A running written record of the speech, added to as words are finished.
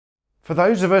For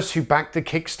those of us who backed the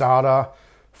Kickstarter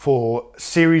for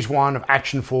Series 1 of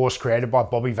Action Force created by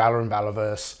Bobby Valor and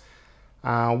Valaverse,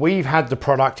 we've had the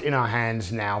product in our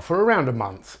hands now for around a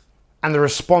month. And the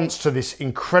response to this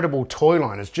incredible toy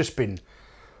line has just been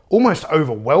almost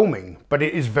overwhelming, but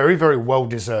it is very, very well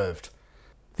deserved.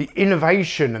 The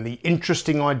innovation and the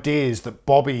interesting ideas that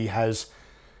Bobby has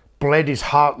bled his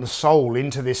heart and soul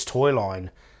into this toy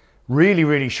line really,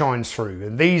 really shines through.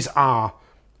 And these are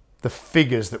the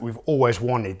figures that we've always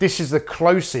wanted. This is the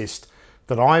closest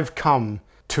that I've come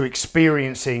to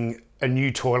experiencing a new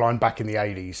toy line back in the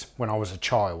 80s when I was a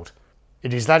child.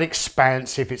 It is that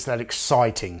expansive, it's that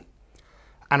exciting.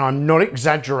 And I'm not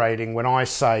exaggerating when I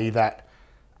say that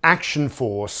Action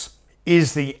Force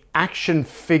is the action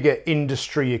figure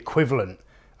industry equivalent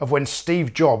of when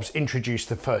Steve Jobs introduced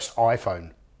the first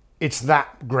iPhone. It's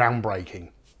that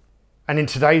groundbreaking. And in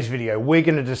today's video, we're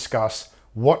going to discuss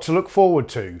what to look forward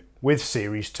to with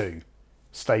Series 2.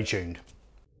 Stay tuned.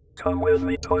 Come with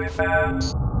me, toy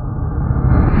fans.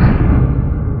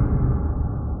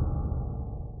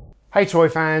 Hey toy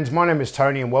fans, my name is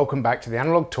Tony and welcome back to the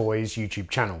Analog Toys YouTube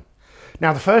channel.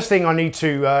 Now the first thing I need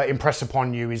to impress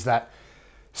upon you is that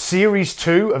Series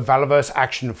 2 of Valaverse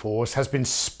Action Force has been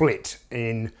split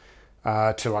in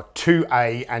to like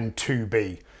 2A and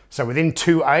 2B. So within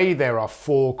 2A there are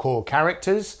 4 core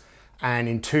characters, and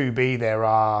in 2B there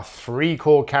are 3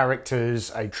 core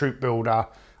characters, a troop builder,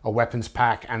 a weapons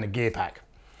pack and a gear pack.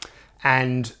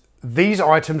 And these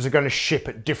items are going to ship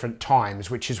at different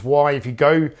times, which is why if you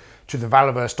go to the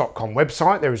Valaverse.com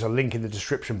website, there is a link in the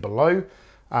description below.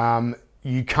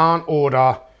 You can't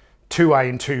order 2A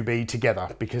and 2B together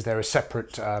because there are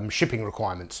separate shipping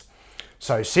requirements.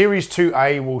 So Series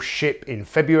 2A will ship in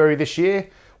February this year,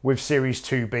 with Series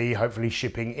 2B hopefully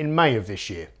shipping in May of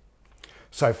this year.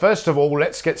 So first of all,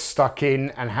 let's get stuck in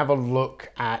and have a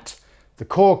look at the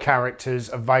core characters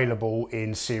available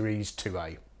in Series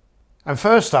 2A. And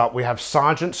first up, we have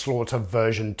Sergeant Slaughter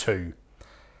version 2.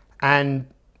 And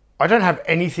I don't have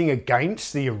anything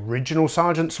against the original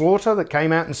Sergeant Slaughter that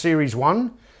came out in Series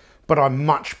 1, but I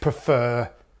much prefer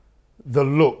the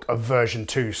look of version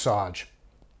 2 Sarge.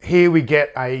 Here we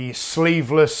get a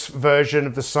sleeveless version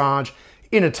of the Sarge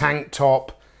in a tank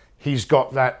top. He's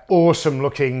got that awesome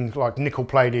looking like nickel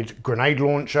plated grenade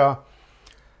launcher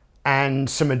and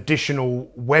some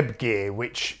additional web gear,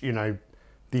 which, you know,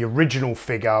 the original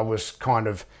figure was kind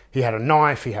of, he had a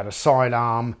knife, he had a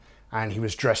sidearm, and he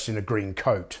was dressed in a green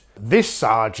coat. This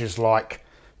Sarge is like,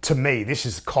 to me, this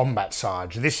is combat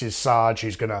Sarge. This is Sarge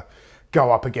who's gonna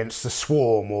go up against the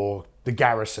Swarm or the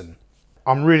Garrison.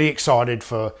 I'm really excited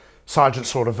for Sergeant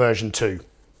Slaughter version 2.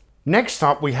 Next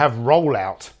up, we have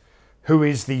Rollout, who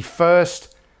is the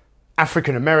first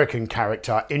African-American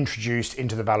character introduced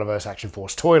into the Valaverse Action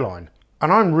Force toy line.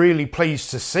 And I'm really pleased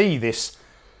to see this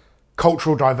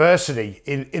cultural diversity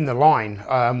in the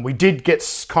line. We did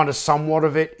get kind of somewhat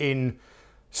of it in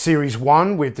Series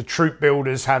 1 with the troop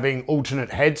builders having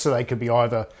alternate heads, so they could be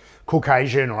either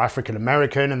Caucasian or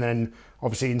African-American. And then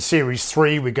obviously in Series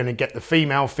 3, we're going to get the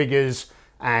female figures,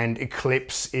 and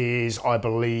Eclipse is, I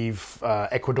believe,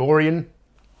 Ecuadorian.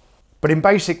 But in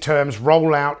basic terms,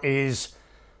 Rollout is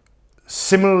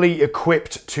similarly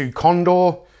equipped to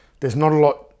Condor. There's not a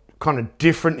lot kind of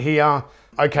different here.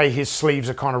 Okay, his sleeves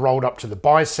are kind of rolled up to the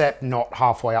bicep, not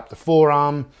halfway up the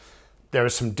forearm. There are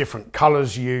some different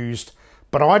colors used,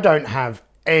 but I don't have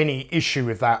any issue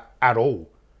with that at all.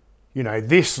 You know,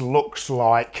 this looks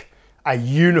like a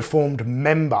uniformed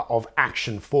member of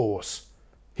Action Force.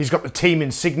 He's got the team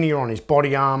insignia on his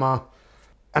body armor.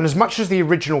 And as much as the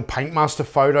original Paintmaster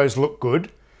photos look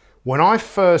good, when I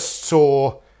first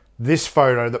saw this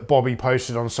photo that Bobby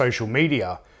posted on social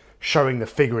media showing the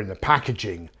figure in the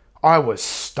packaging, I was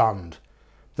stunned.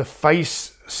 The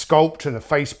face sculpt and the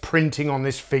face printing on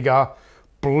this figure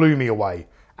blew me away.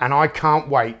 And I can't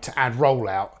wait to add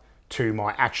Rollout to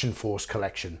my Action Force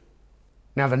collection.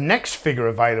 Now the next figure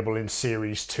available in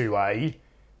Series 2A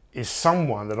is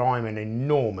someone that I'm an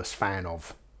enormous fan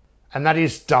of. And that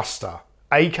is Duster,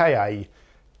 aka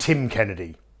Tim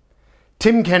Kennedy.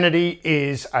 Tim Kennedy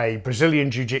is a Brazilian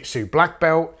Jiu-Jitsu black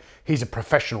belt. He's a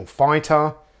professional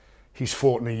fighter. He's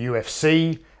fought in the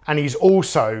UFC, and he's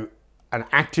also an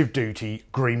active duty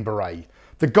Green Beret.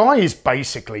 The guy is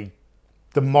basically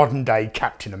the modern day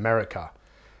Captain America.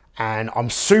 And I'm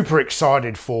super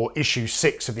excited for issue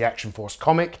 6 of the Action Force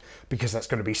comic because that's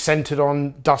going to be centered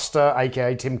on Duster,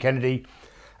 aka Tim Kennedy.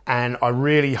 And I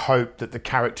really hope that the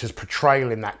character's portrayal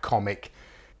in that comic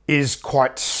is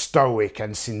quite stoic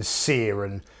and sincere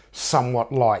and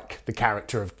somewhat like the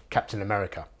character of Captain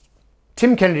America.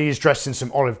 Tim Kennedy is dressed in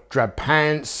some olive drab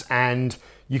pants, and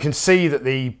you can see that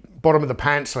the bottom of the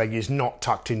pants leg is not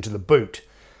tucked into the boot.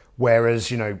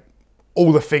 Whereas,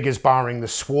 all the figures barring the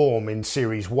Swarm in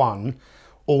Series 1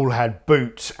 all had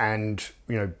boots and,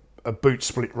 a boot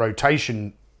split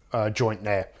rotation joint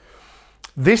there.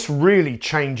 This really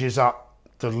changes up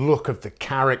the look of the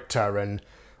character and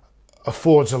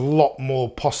affords a lot more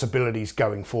possibilities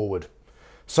going forward.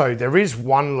 So there is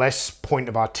one less point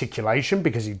of articulation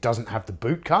because he doesn't have the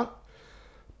boot cut,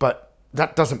 but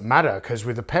that doesn't matter because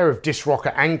with a pair of disc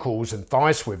rocker ankles and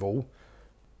thigh swivel,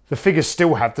 the figures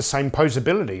still have the same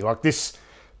posability. Like this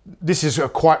is a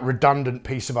quite redundant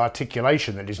piece of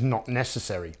articulation that is not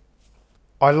necessary.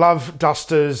 I love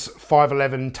Duster's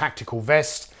 511 tactical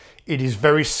vest. It is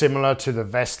very similar to the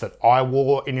vest that I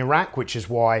wore in Iraq, which is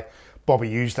why Bobby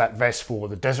used that vest for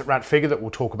the Desert Rat figure that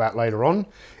we'll talk about later on.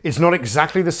 It's not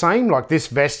exactly the same. Like this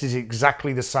vest is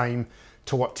exactly the same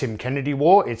to what Tim Kennedy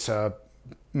wore. It's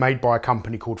made by a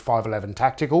company called 511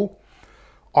 Tactical.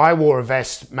 I wore a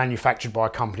vest manufactured by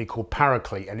a company called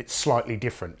Paraclete, and it's slightly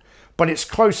different, but it's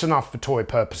close enough for toy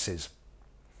purposes.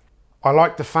 I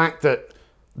like the fact that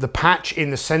the patch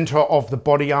in the center of the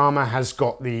body armor has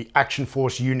got the Action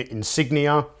Force unit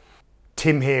insignia.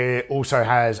 Tim here also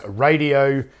has a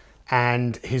radio,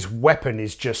 and his weapon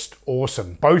is just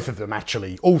awesome. Both of them,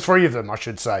 actually. All three of them, I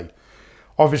should say.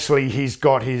 Obviously, he's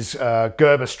got his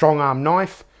Gerber strong arm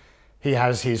knife. He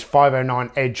has his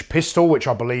 509 Edge pistol, which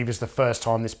I believe is the first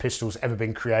time this pistol's ever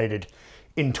been created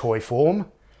in toy form.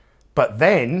 But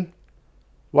then,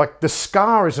 like, the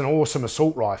Scar is an awesome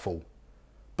assault rifle.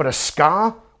 But a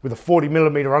Scar with a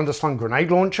 40mm underslung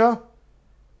grenade launcher?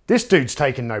 This dude's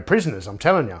taking no prisoners, I'm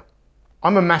telling you.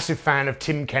 I'm a massive fan of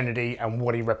Tim Kennedy and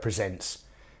what he represents.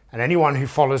 And anyone who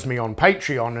follows me on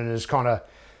Patreon and has kind of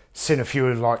seen a few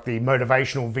of like the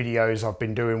motivational videos I've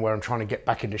been doing where I'm trying to get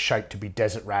back into shape to be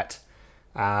Desert Rat,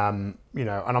 and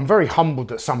I'm very humbled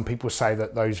that some people say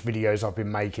that those videos I've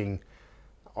been making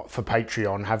for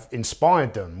Patreon have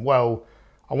inspired them. Well,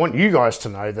 I want you guys to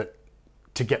know that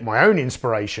to get my own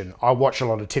inspiration, I watch a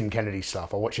lot of Tim Kennedy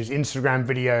stuff. I watch his Instagram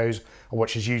videos, I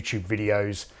watch his YouTube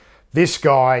videos. This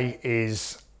guy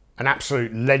is an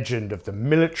absolute legend of the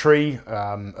military,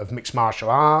 of mixed martial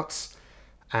arts,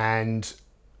 and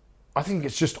I think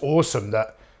it's just awesome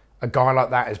that a guy like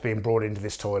that is being brought into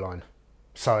this toy line.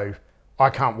 So I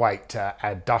can't wait to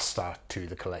add Duster to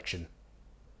the collection.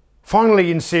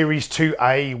 Finally, in Series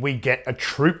 2A, we get a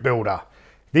troop builder.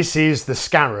 This is the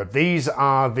Scarab. These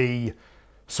are the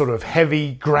sort of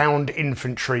heavy ground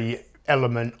infantry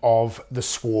element of the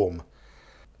Swarm.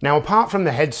 Now, apart from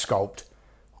the head sculpt,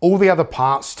 all the other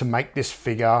parts to make this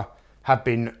figure have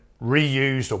been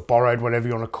reused or borrowed, whatever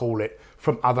you want to call it,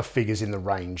 from other figures in the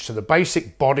range. So the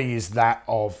basic body is that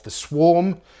of the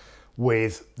Swarm,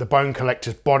 with the Bone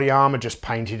Collector's body armor just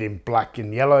painted in black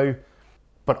and yellow.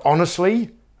 But honestly,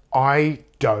 I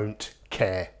don't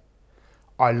care.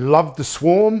 I love the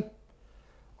Swarm,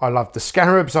 I love the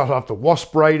Scarabs, I love the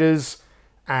Wasp Raiders,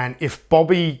 and if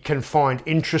Bobby can find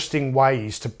interesting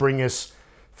ways to bring us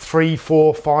 3,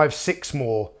 4, 5, 6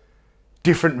 more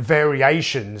different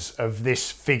variations of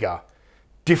this figure,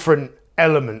 different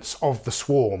elements of the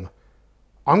Swarm,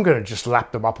 I'm going to just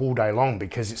lap them up all day long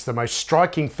because it's the most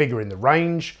striking figure in the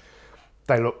range.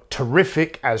 They look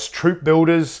terrific as troop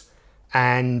builders,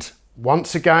 and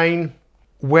once again,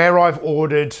 where I've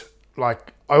ordered,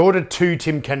 like, I ordered 2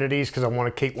 Tim Kennedys because I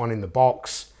want to keep one in the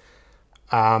box,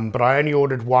 but I only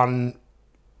ordered one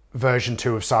version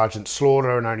 2 of Sergeant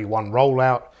Slaughter and only one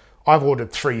rollout. I've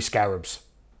ordered 3 Scarabs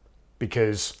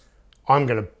because I'm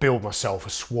going to build myself a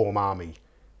Swarm army,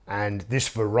 and this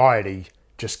variety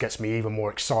just gets me even more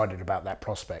excited about that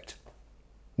prospect.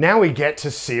 Now we get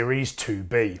to Series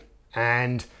 2B,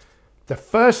 and the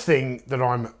first thing that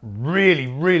I'm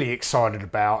really excited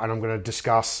about and I'm going to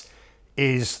discuss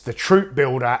is the troop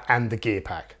builder and the gear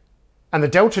pack. And the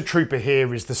Delta Trooper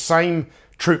here is the same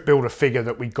troop builder figure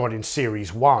that we got in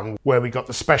Series 1, where we got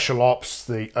the Special Ops,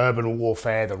 the Urban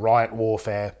Warfare, the Riot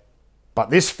Warfare, but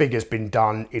this figure's been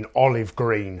done in olive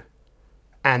green.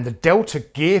 And the Delta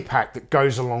gear pack that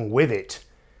goes along with it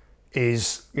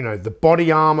is, the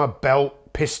body armor,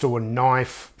 belt, pistol and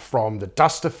knife from the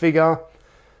Duster figure,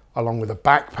 along with a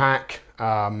backpack,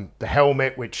 the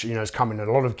helmet, which has come in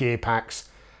a lot of gear packs,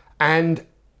 and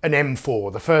an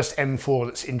M4, the first M4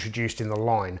 that's introduced in the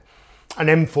line. An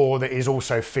M4 that is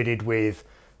also fitted with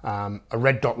a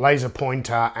red dot laser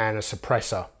pointer and a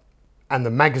suppressor. And the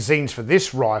magazines for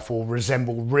this rifle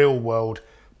resemble real world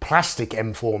plastic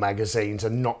M4 magazines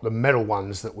and not the metal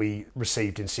ones that we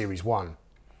received in Series 1.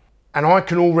 And I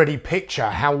can already picture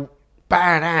how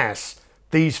badass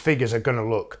these figures are going to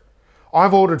look.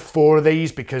 I've ordered 4 of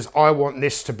these because I want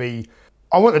this to be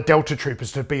I want the Delta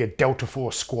Troopers to be a Delta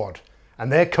Force squad, and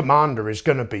their commander is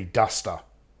going to be Duster,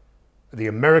 the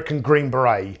American Green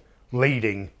Beret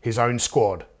leading his own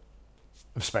squad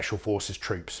of Special Forces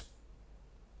troops.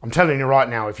 I'm telling you right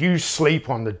now, if you sleep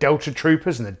on the Delta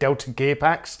Troopers and the Delta gear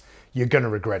packs, you're going to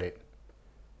regret it.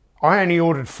 I only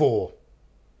ordered 4.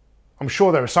 I'm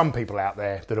sure there are some people out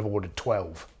there that have ordered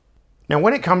 12. Now,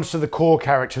 when it comes to the core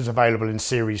characters available in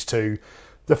Series 2,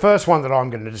 the first one that I'm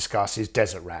going to discuss is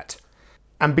Desert Rat.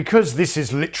 And because this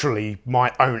is literally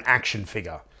my own action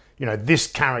figure, you know, this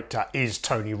character is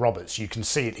Tony Roberts. You can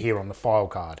see it here on the file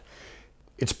card.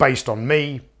 It's based on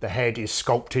me. The head is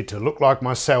sculpted to look like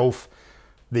myself.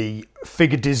 The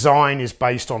figure design is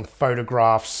based on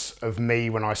photographs of me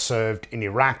when I served in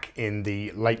Iraq in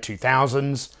the late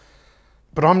 2000s.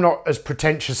 But I'm not as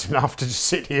pretentious enough to just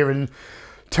sit here and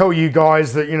tell you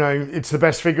guys that, you know, it's the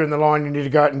best figure in the line, you need to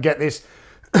go out and get this.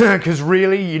 Because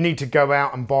really, you need to go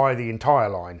out and buy the entire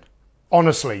line.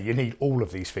 Honestly, you need all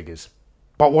of these figures.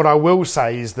 But what I will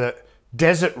say is that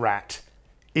Desert Rat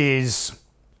is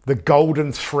the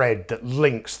golden thread that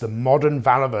links the modern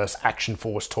Valaverse Action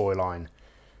Force toy line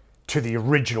to the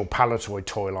original Palitoy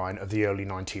toy line of the early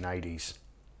 1980s.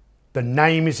 The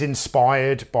name is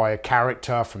inspired by a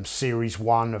character from Series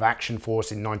 1 of Action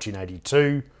Force in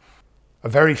 1982. A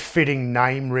very fitting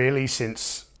name, really,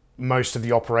 since most of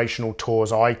the operational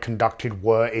tours I conducted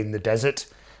were in the desert,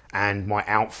 and my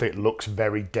outfit looks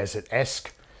very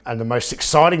desert-esque. And the most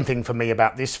exciting thing for me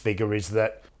about this figure is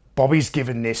that Bobby's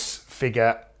given this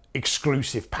figure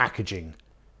exclusive packaging,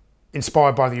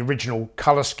 inspired by the original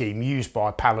colour scheme used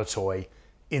by Palitoy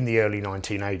in the early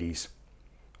 1980s.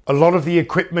 A lot of the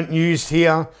equipment used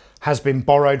here has been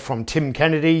borrowed from Tim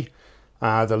Kennedy.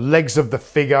 The legs of the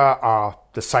figure are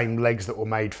the same legs that were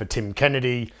made for Tim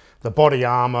Kennedy, the body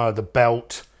armour, the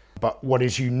belt. But what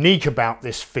is unique about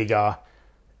this figure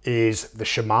is the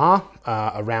shamar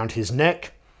around his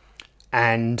neck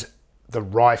and the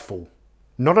rifle.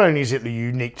 Not only is it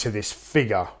unique to this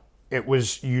figure, it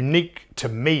was unique to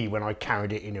me when I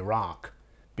carried it in Iraq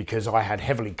because I had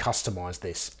heavily customised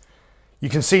this. You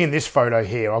can see in this photo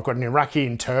here, I've got an Iraqi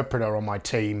interpreter on my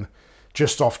team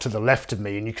just off to the left of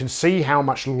me, and you can see how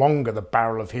much longer the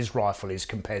barrel of his rifle is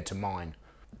compared to mine.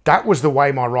 That was the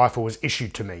way my rifle was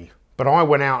issued to me, but I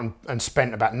went out and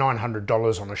spent about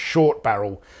 $900 on a short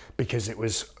barrel because it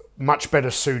was much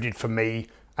better suited for me,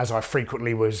 as I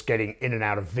frequently was getting in and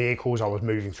out of vehicles. I was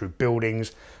moving through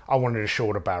buildings. I wanted a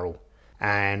shorter barrel,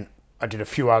 and I did a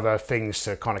few other things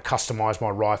to kind of customize my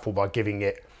rifle by giving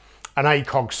it an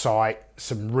ACOG sight,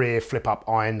 some rear flip-up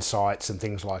iron sights and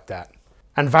things like that.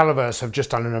 And Valaverse have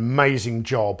just done an amazing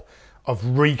job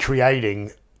of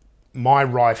recreating my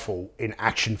rifle in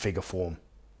action figure form.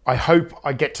 I hope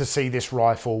I get to see this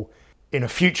rifle in a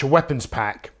future weapons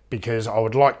pack because I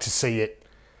would like to see it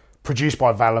produced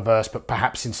by Valaverse, but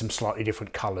perhaps in some slightly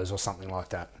different colours or something like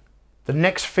that. The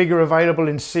next figure available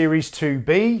in Series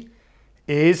 2B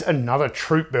is another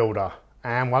troop builder.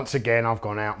 And once again, I've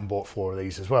gone out and bought 4 of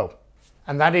these as well.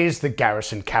 And that is the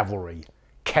Garrison Cavalry,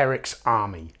 Kerrick's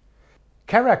Army.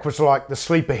 Kerrick was like the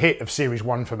sleeper hit of Series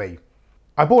 1 for me.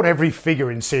 I bought every figure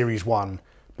in Series 1,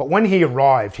 but when he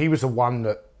arrived, he was the one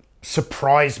that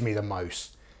surprised me the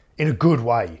most, in a good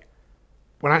way.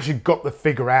 When I actually got the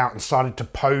figure out and started to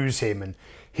pose him, and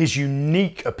his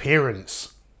unique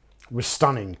appearance was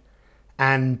stunning.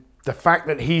 And the fact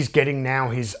that he's getting now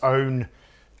his own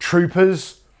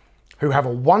troopers who have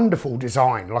a wonderful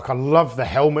design. Like, I love the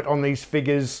helmet on these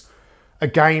figures.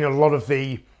 Again, a lot of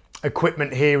the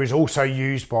equipment here is also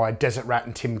used by Desert Rat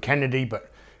and Tim Kennedy, but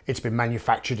it's been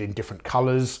manufactured in different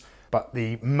colours. But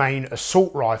the main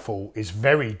assault rifle is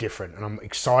very different, and I'm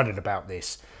excited about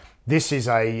this. This is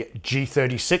a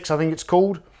G36, I think it's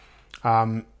called.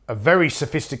 A very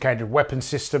sophisticated weapon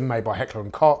system made by Heckler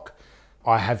 & Koch.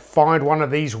 I have fired one of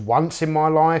these once in my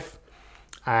life,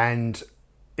 and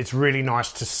it's really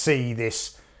nice to see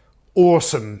this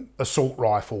awesome assault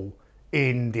rifle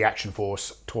in the Action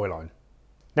Force toy line.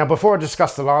 Now, before I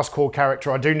discuss the last core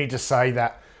character, I do need to say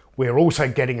that we're also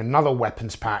getting another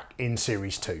weapons pack in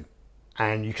Series 2.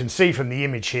 And you can see from the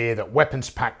image here that Weapons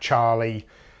Pack Charlie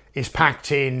is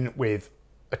packed in with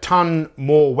a ton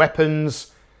more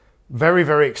weapons. Very,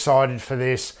 very excited for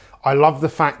this. I love the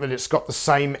fact that it's got the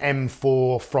same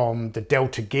M4 from the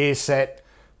Delta gear set,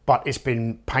 but it's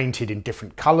been painted in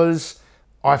different colours.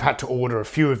 I've had to order a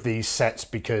few of these sets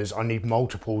because I need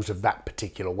multiples of that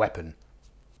particular weapon.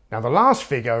 Now, the last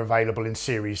figure available in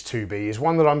Series 2B is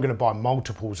one that I'm going to buy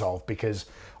multiples of because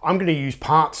I'm going to use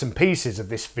parts and pieces of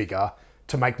this figure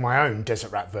to make my own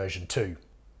Desert Rat version 2.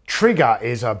 Trigger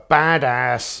is a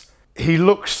badass. He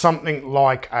looks something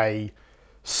like a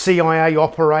CIA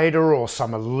operator or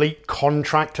some elite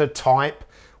contractor type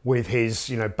with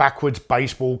his, backwards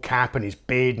baseball cap and his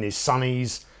beard and his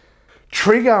sunnies.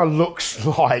 Trigger looks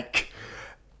like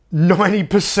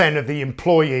 90% of the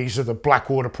employees of the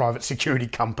Blackwater private security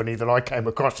company that I came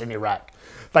across in Iraq.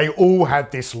 They all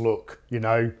had this look,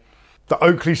 the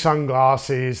Oakley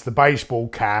sunglasses, the baseball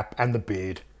cap and the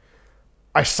beard.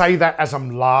 I say that as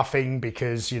I'm laughing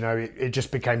because, it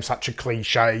just became such a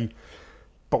cliche.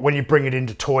 But when you bring it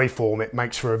into toy form, it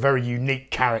makes for a very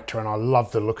unique character, and I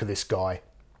love the look of this guy.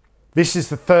 This is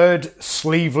the third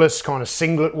sleeveless kind of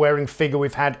singlet wearing figure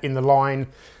we've had in the line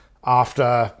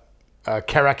after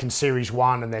Kerak in Series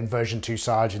 1 and then version 2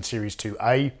 Sarge in Series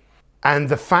 2A. And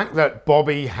the fact that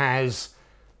Bobby has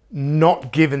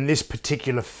not given this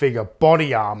particular figure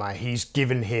body armor, he's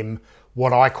given him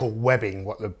what I call webbing,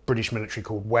 what the British military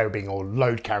called webbing or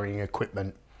load carrying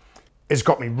equipment, has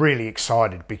got me really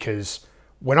excited because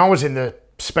when I was in the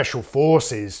Special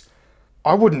Forces,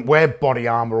 I wouldn't wear body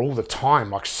armor all the time.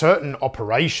 Like certain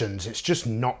operations, it's just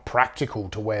not practical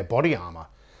to wear body armor.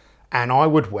 And I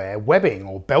would wear webbing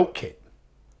or belt kit.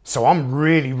 So I'm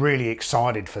really, really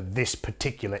excited for this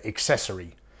particular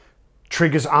accessory.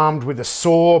 Trigger's armed with a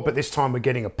saw, but this time we're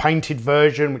getting a painted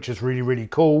version, which is really, really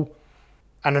cool.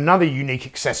 And another unique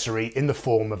accessory in the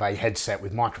form of a headset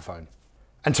with microphone.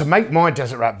 And to make my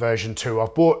Desert Rat version 2,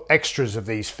 I've bought extras of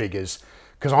these figures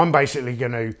because I'm basically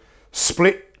going to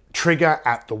split Trigger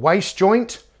at the waist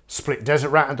joint, split Desert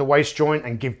Rat at the waist joint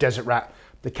and give Desert Rat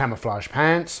the camouflage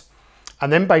pants,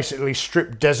 and then basically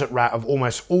strip Desert Rat of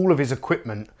almost all of his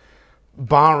equipment,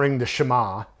 barring the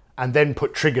shamar, and then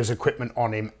put Trigger's equipment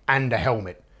on him and a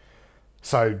helmet.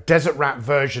 So Desert Rat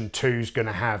version 2 is going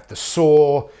to have the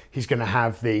saw, he's going to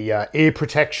have the ear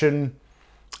protection,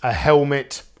 a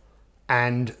helmet,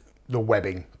 and the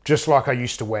webbing, just like I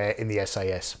used to wear in the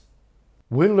SAS.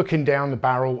 We're looking down the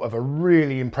barrel of a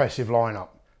really impressive lineup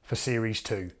for Series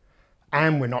 2.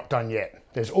 And we're not done yet.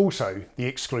 There's also the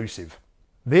exclusive.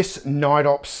 This Night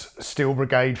Ops Steel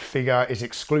Brigade figure is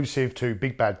exclusive to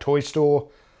Big Bad Toy Store.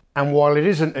 And while it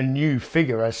isn't a new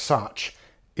figure as such,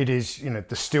 it is,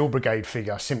 the Steel Brigade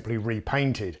figure simply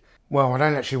repainted. Well, I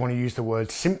don't actually want to use the word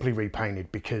simply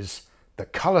repainted because the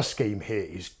colour scheme here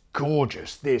is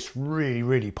gorgeous. This really,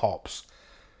 really pops.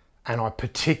 And I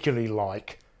particularly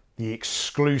like the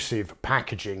exclusive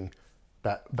packaging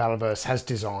that Valaverse has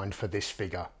designed for this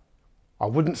figure. I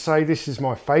wouldn't say this is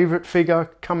my favourite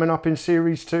figure coming up in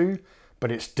Series 2,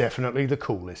 but it's definitely the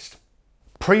coolest.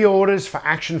 Pre-orders for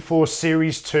Action Force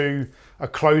Series 2 are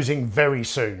closing very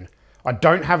soon. I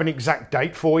don't have an exact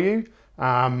date for you.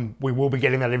 We will be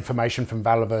getting that information from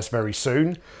Valaverse very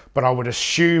soon, but I would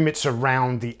assume it's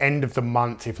around the end of the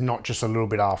month, if not just a little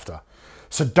bit after.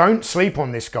 So don't sleep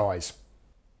on this, guys.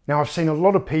 Now, I've seen a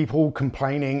lot of people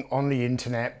complaining on the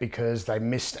internet because they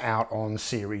missed out on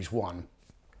Series 1.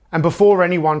 And before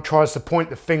anyone tries to point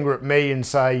the finger at me and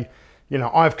say,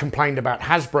 I've complained about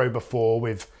Hasbro before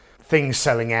with things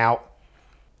selling out,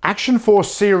 Action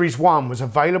Force Series 1 was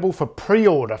available for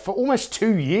pre-order for almost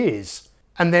 2 years.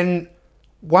 And then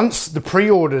once the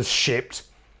pre-orders shipped,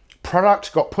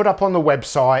 product got put up on the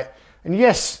website. And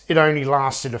yes, it only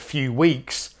lasted a few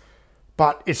weeks,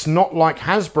 but it's not like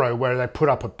Hasbro where they put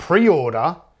up a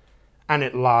pre-order and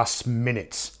it lasts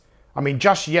minutes. I mean,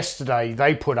 just yesterday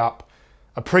they put up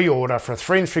a pre-order for a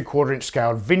 3 3/4 inch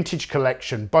scale vintage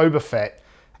collection Boba Fett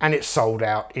and it sold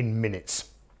out in minutes.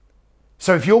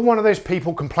 So if you're one of those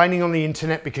people complaining on the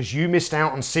internet because you missed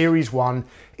out on Series 1,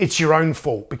 it's your own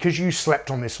fault because you slept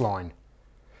on this line.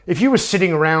 If you were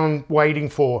sitting around waiting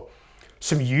for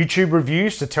some YouTube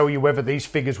reviews to tell you whether these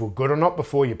figures were good or not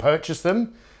before you purchased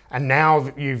them, and now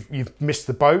that you've missed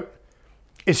the boat,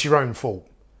 it's your own fault.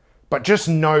 But just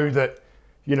know that,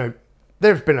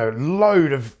 there's been a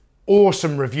load of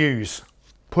awesome reviews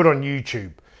put on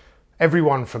YouTube.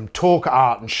 Everyone from Talk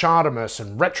Art and Shardamus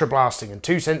and Retroblasting and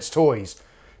 2 Cents Toys,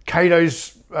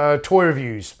 Kato's toy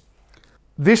reviews.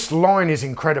 This line is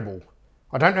incredible.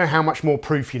 I don't know how much more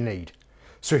proof you need.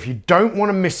 So if you don't want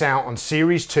to miss out on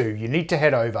Series 2, you need to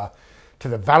head over to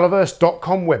the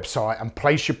Valaverse.com website and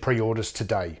place your pre-orders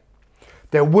today.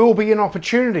 There will be an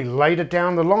opportunity later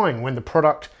down the line when the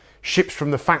product ships from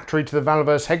the factory to the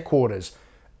Valaverse headquarters.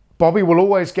 Bobby will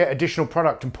always get additional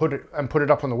product and put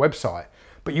it up on the website.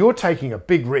 But you're taking a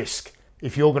big risk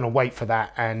if you're going to wait for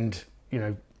that and,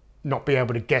 not be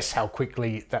able to guess how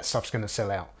quickly that stuff's going to sell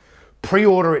out.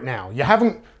 Pre-order it now. You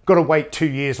haven't got to wait 2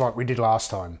 years like we did last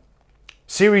time.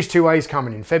 Series 2A is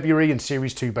coming in February and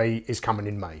Series 2B is coming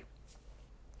in May.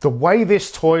 The way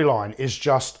this toy line is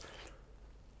just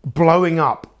blowing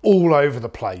up all over the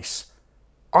place.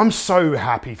 I'm so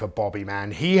happy for Bobby,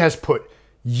 man. He has put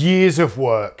Years of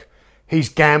work. He's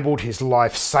gambled his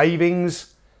life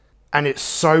savings, and it's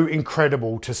so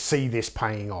incredible to see this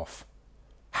paying off.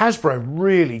 Hasbro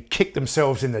really kicked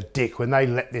themselves in the dick when they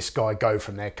let this guy go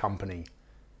from their company.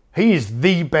 He is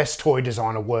the best toy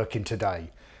designer working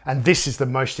today, and this is the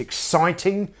most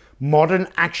exciting modern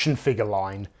action figure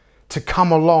line to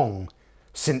come along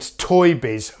since Toy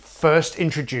Biz first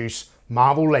introduced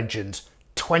Marvel Legends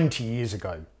 20 years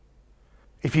ago.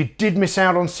 If you did miss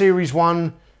out on Series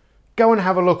 1, go and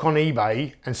have a look on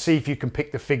eBay and see if you can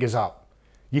pick the figures up.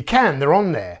 You can, they're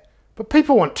on there, but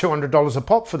people want $200 a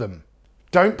pop for them.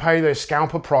 Don't pay those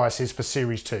scalper prices for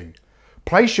Series 2.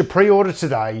 Place your pre-order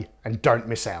today and don't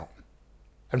miss out.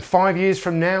 And 5 years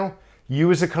from now,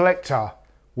 you as a collector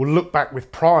will look back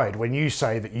with pride when you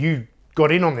say that you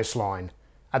got in on this line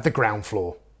at the ground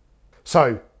floor.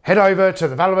 So head over to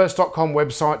the Valaverse.com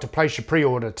website to place your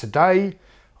pre-order today.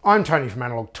 I'm Tony from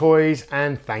Analog Toys,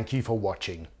 and thank you for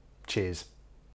watching. Cheers.